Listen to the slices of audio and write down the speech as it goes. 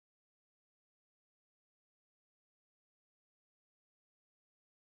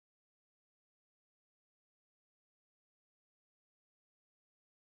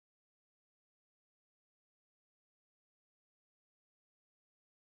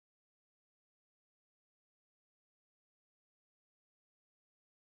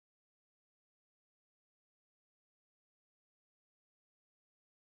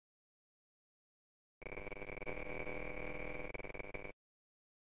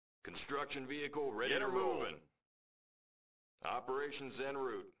Construction vehicle ready to roll. Operations en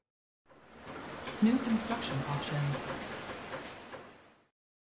route. New construction options.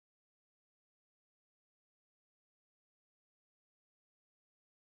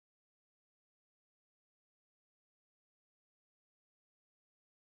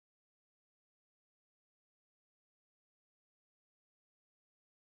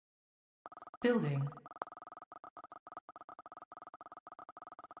 Building.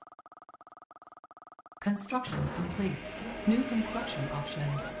 Construction complete. New construction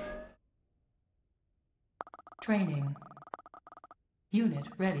options. Training. Unit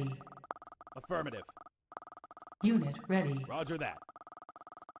ready. Affirmative. Unit ready. Roger that.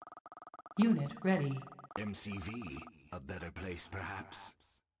 Unit ready. MCV, a better place perhaps?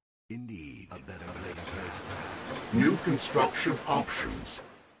 Indeed, a better place perhaps. New construction options.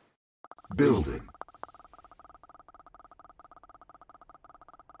 Building.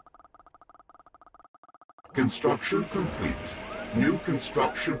 Construction complete. New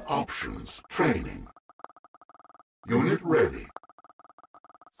construction options. Training. Unit ready.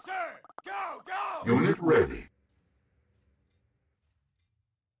 Sir, go! Unit ready.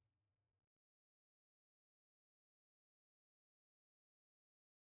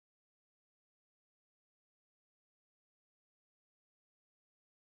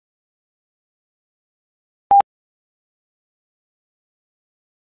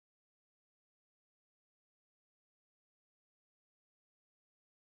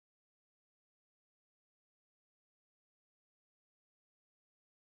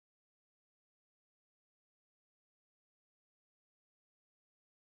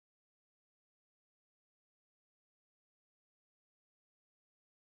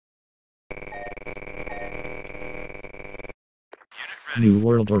 New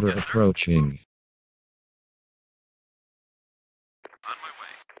World Order approaching. On my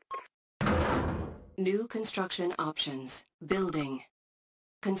way. New construction options. Building.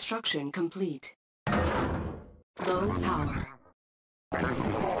 Construction complete. Low power.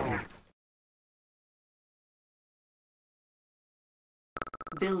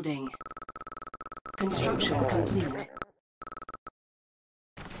 Building. Construction complete.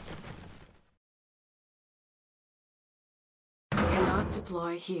 Cannot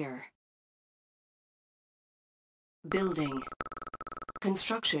deploy here. Building.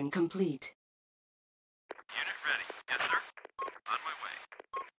 Construction complete. Unit ready. Yes, sir. On my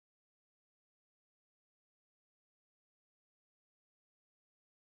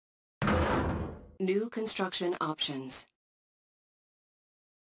way. New construction options.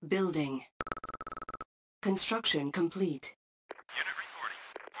 Building. Construction complete. Unit reporting.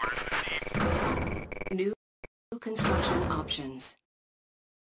 Orders received. New construction options.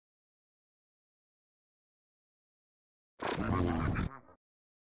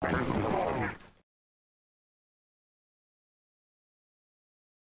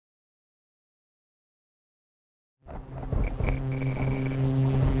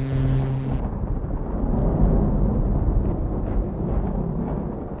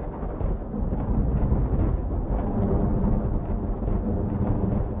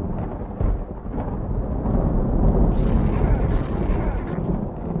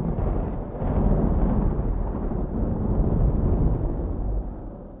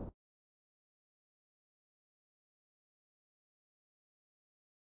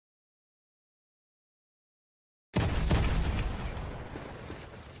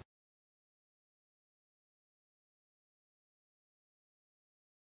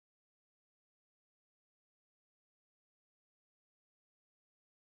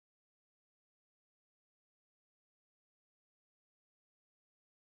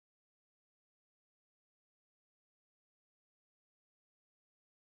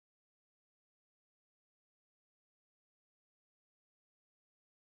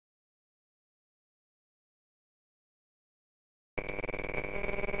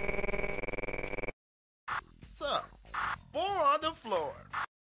 Sir, 4 on the floor.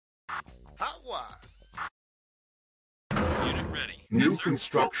 Hot wire. Unit ready. New Yes, sir.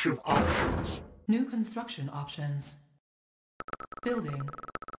 construction options. New construction options. Building.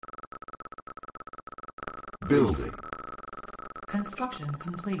 Building. Construction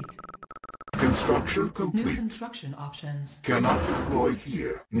complete. Construction New complete. construction options. Cannot deploy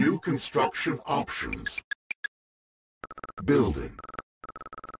here. New construction options. Building.